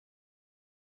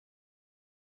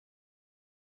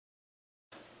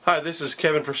Hi, this is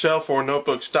Kevin Purcell for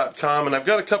Notebooks.com, and I've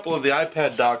got a couple of the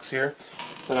iPad docks here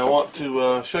that I want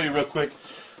to show you real quick.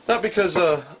 Not because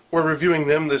we're reviewing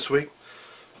them this week,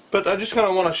 but I just kind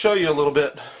of want to show you a little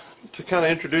bit to kind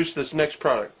of introduce this next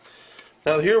product.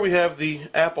 Now here we have the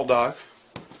Apple dock,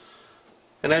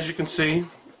 and as you can see,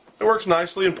 it works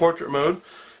nicely in portrait mode.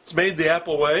 It's made the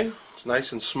Apple way. It's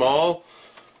nice and small,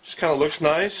 just kind of looks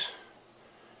nice,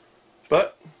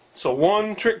 but so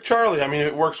one trick Charlie. I mean,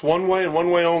 it works one way and one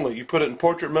way only. You put it in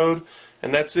portrait mode,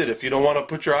 and that's it. If you don't want to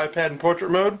put your iPad in portrait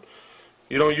mode,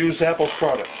 you don't use Apple's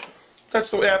product.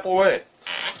 That's the Apple way.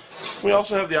 We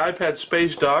also have the iPad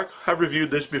Space Dock. I've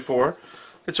reviewed this before.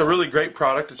 It's a really great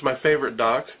product. It's my favorite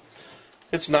dock.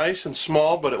 It's nice and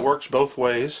small, but it works both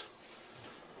ways.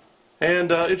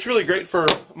 And it's really great for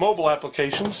mobile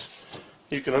applications.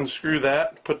 You can unscrew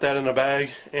that, put that in a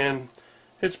bag, and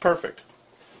it's perfect.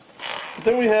 But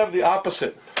then we have the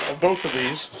opposite of both of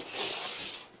these,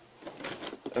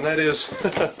 and that is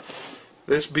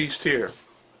this beast here.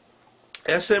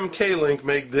 SMK Link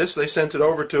made this. They sent it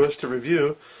over to us to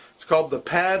review. It's called the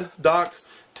Pad Dock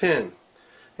 10,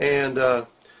 and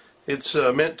it's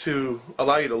meant to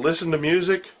allow you to listen to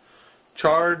music,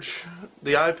 charge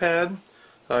the iPad,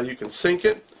 you can sync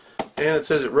it, and it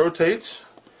says it rotates.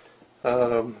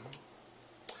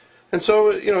 And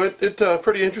so, you know, it's a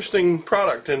pretty interesting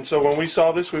product. And so when we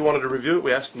saw this, we wanted to review it.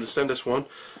 We asked them to send us one,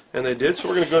 and they did. So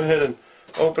we're going to go ahead and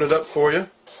open it up for you.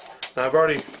 Now, I've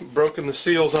already broken the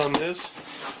seals on this.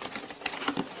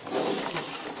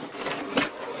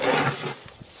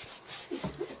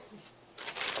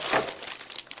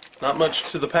 Not much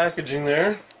to the packaging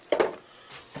there. Look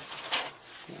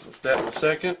that in a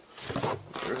second.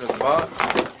 There's the box.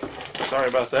 Sorry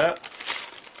about that.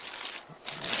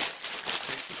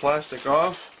 Plastic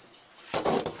off,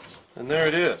 and there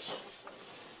it is.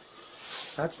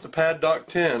 That's the Pad Dock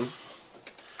 10.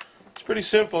 It's pretty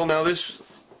simple. Now this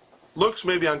looks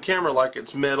maybe on camera like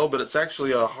it's metal, but it's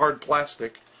actually a hard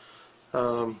plastic.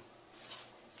 It's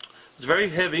very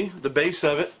heavy. The base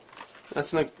of it,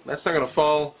 that's not going to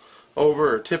fall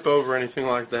over or tip over or anything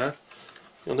like that.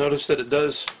 You'll notice that it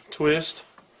does twist.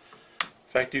 In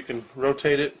fact, you can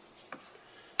rotate it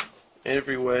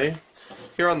every way.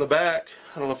 Here on the back,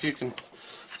 I don't know if you can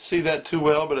see that too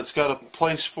well, but it's got a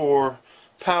place for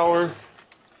power.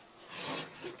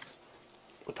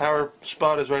 The power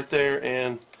spot is right there,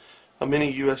 and a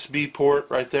mini USB port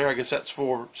right there. I guess that's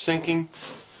for syncing.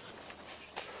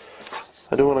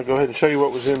 I do want to go ahead and show you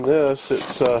what was in this.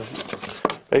 It's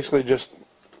basically just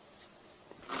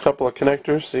a couple of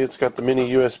connectors. See, it's got the mini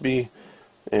USB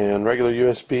and regular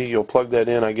USB. You'll plug that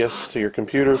in, I guess, to your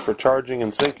computer for charging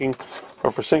and syncing,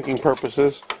 or for syncing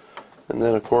purposes. And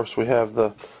then, of course, we have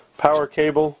the power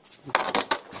cable,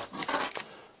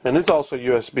 and it's also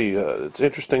USB. It's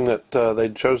interesting that they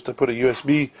chose to put a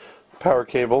USB power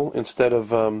cable instead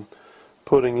of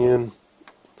putting in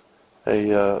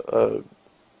a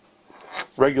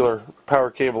regular power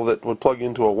cable that would plug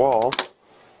into a wall.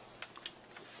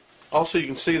 Also, you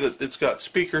can see that it's got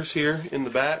speakers here in the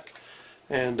back,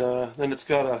 and then it's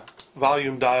got a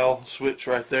volume dial switch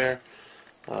right there.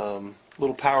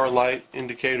 Little power light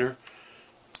indicator.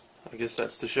 I guess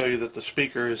that's to show you that the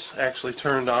speaker is actually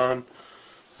turned on.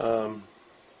 And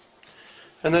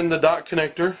then the dock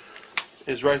connector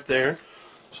is right there.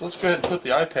 So let's go ahead and put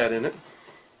the iPad in it.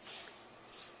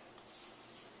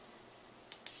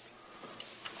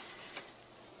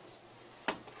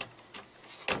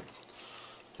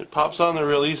 It pops on there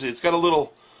real easy. It's got a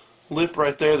little lip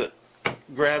right there that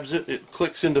grabs it. It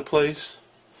clicks into place,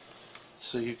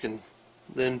 so you can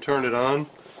then turn it on,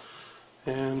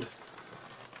 and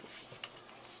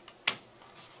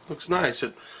looks nice.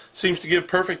 It seems to give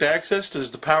perfect access to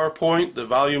the power point, the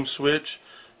volume switch,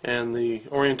 and the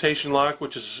orientation lock,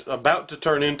 which is about to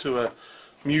turn into a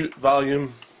mute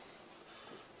volume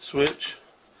switch.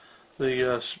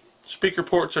 The speaker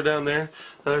ports are down there.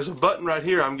 Now there's a button right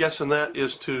here. I'm guessing that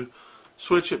is to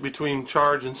switch it between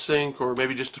charge and sync, or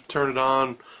maybe just to turn it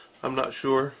on. I'm not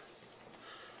sure.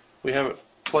 We haven't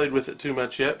played with it too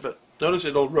much yet, but notice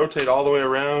it'll rotate all the way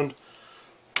around.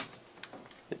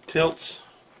 It tilts.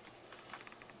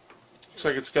 Looks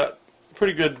like it's got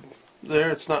pretty good there.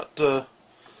 It's not too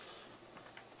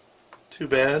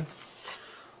bad.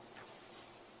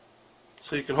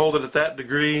 So you can hold it at that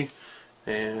degree,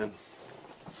 and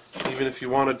even if you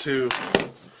wanted to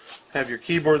have your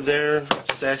keyboard there,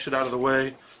 stash it out of the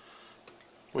way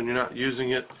when you're not using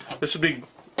it. This would be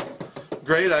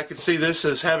great. I could see this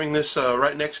as having this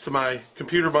right next to my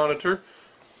computer monitor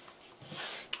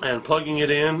and plugging it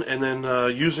in, and then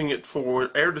using it for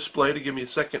air display to give me a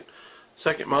second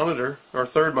monitor, or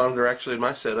third monitor actually in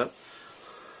my setup.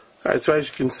 Alright, so as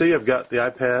you can see, I've got the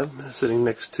iPad sitting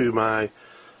next to my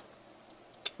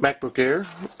MacBook Air,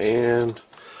 and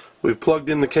we've plugged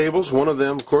in the cables. One of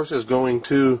them, of course, is going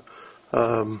to,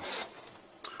 one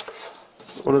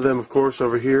of them, of course,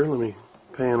 over here. Let me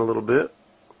pan a little bit.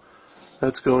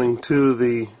 That's going to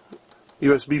the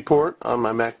USB port on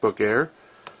my MacBook Air.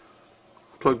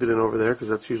 Plugged it in over there because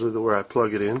that's usually where I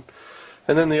plug it in.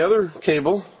 And then the other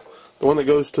cable, the one that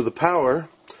goes to the power,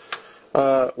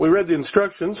 we read the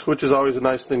instructions, which is always a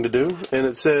nice thing to do, and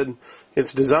it said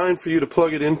it's designed for you to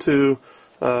plug it into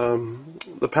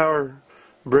the power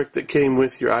brick that came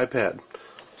with your iPad.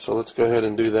 So let's go ahead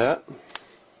and do that.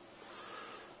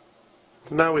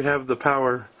 Now we have the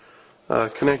power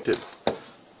connected.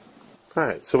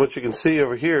 Alright, so what you can see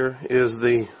over here is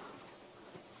the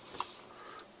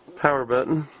power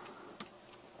button.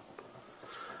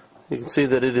 You can see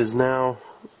that it is now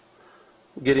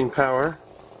getting power,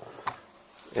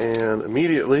 and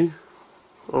immediately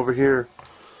over here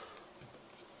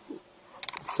it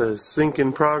says sync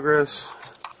in progress.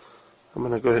 I'm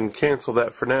going to go ahead and cancel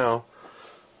that for now,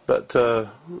 but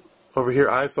over here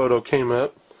iPhoto came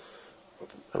up.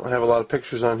 I don't have a lot of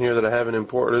pictures on here that I haven't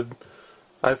imported.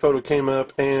 iPhoto came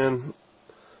up, and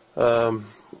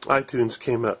iTunes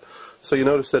came up. So you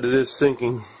notice that it is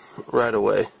syncing right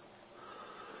away.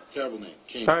 Terrible name.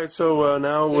 Change. Alright, so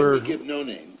now we're give no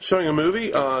name. showing a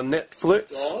movie on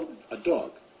Netflix. Dog? A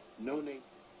dog. No name.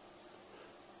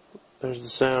 There's the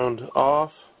sound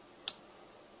off.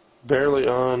 Barely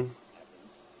on.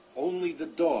 Only the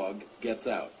dog gets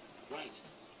out.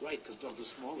 Right, because dogs are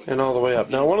smaller. And all the way up.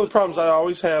 Now, one of the problems I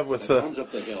always have with runs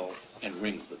up the hill and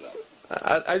rings the bell.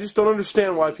 I just don't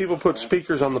understand why people put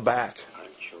speakers on the back.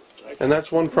 And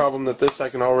that's one problem that this I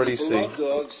can already see.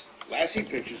 Dogs. Lassie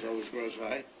pictures always grows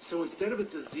high. So instead of a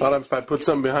disease, Thought if I put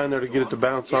something behind there to get it to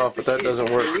bounce off, but that doesn't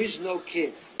work. There is no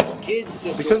kid. Kids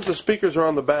Because the speakers are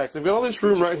on the back, they've got all this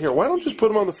room right here. Why don't you just put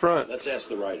them on the front? Let's ask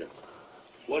the writer.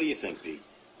 What do you think, Pete?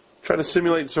 Try to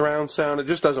simulate surround sound. It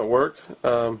just doesn't work.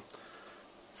 For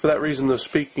that reason, the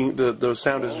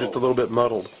sound is just a little bit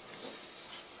muddled.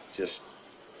 just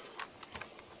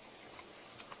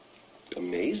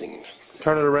amazing.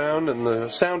 Turn it around, and the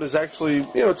sound is actually,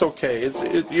 it's okay.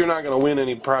 You're not going to win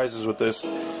any prizes with this.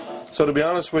 So to be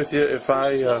honest with you, if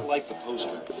I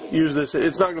use this,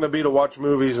 it's not going to be to watch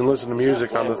movies and listen to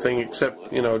music on the thing,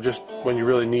 except just when you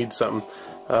really need something.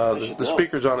 The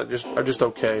speakers on it are just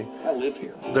okay. I live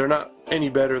here. They're not any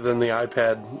better than the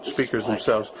iPad speakers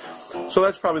themselves. So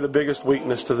that's probably the biggest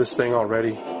weakness to this thing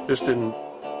already. Just in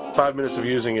 5 minutes of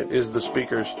using it is the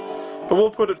speakers. But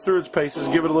we'll put it through its paces,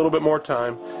 give it a little bit more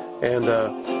time, and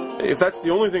if that's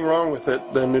the only thing wrong with it,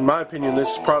 then in my opinion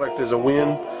this product is a win.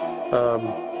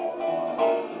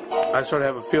 I sort of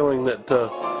have a feeling that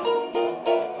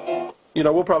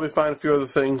we'll probably find a few other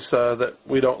things that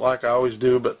we don't like. I always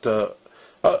do, but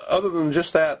other than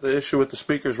just that, the issue with the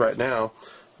speakers right now,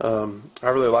 I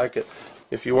really like it.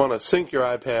 If you want to sync your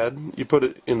iPad, you put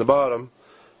it in the bottom,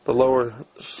 the lower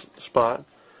spot,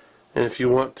 and if you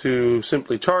want to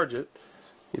simply charge it,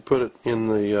 you put it in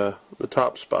the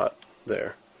top spot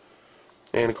there.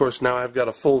 And of course now I've got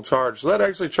a full charge, so that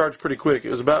actually charged pretty quick.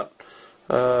 It was about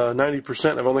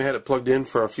 90%. I've only had it plugged in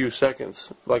for a few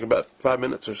seconds, like about 5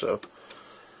 minutes or so.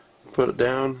 Put it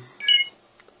down.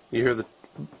 You hear the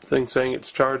thing saying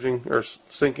it's charging or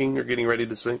syncing, or getting ready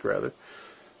to sync rather.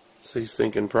 See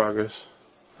sync in progress.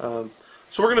 So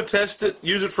we're going to test it,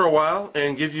 use it for a while,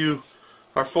 and give you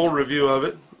our full review of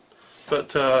it.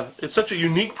 But it's such a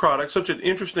unique product, such an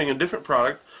interesting and different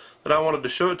product, that I wanted to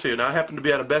show it to you. Now, I happened to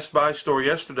be at a Best Buy store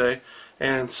yesterday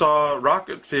and saw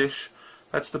Rocket Fish.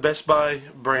 That's the Best Buy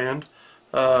brand.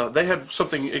 They had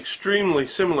something extremely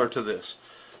similar to this.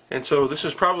 And so this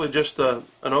is probably just an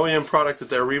OEM product that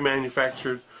they're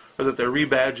remanufactured, or that they're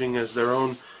rebadging as their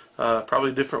own.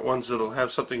 Probably different ones that will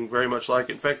have something very much like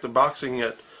it. In fact, the boxing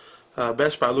at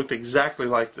Best Buy looked exactly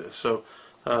like this. So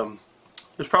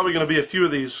there's probably going to be a few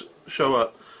of these show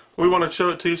up. We want to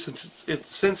show it to you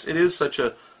since it is such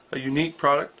a unique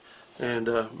product. And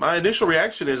my initial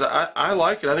reaction is I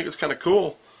like it. I think it's kind of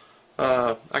cool.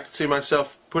 I could see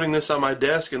myself putting this on my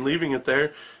desk and leaving it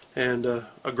there, and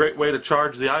a great way to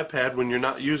charge the iPad when you're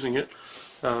not using it.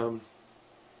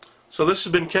 So this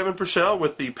has been Kevin Purcell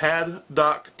with the Pad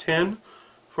Dock 10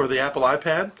 for the Apple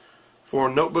iPad for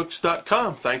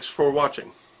Notebooks.com. Thanks for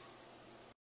watching.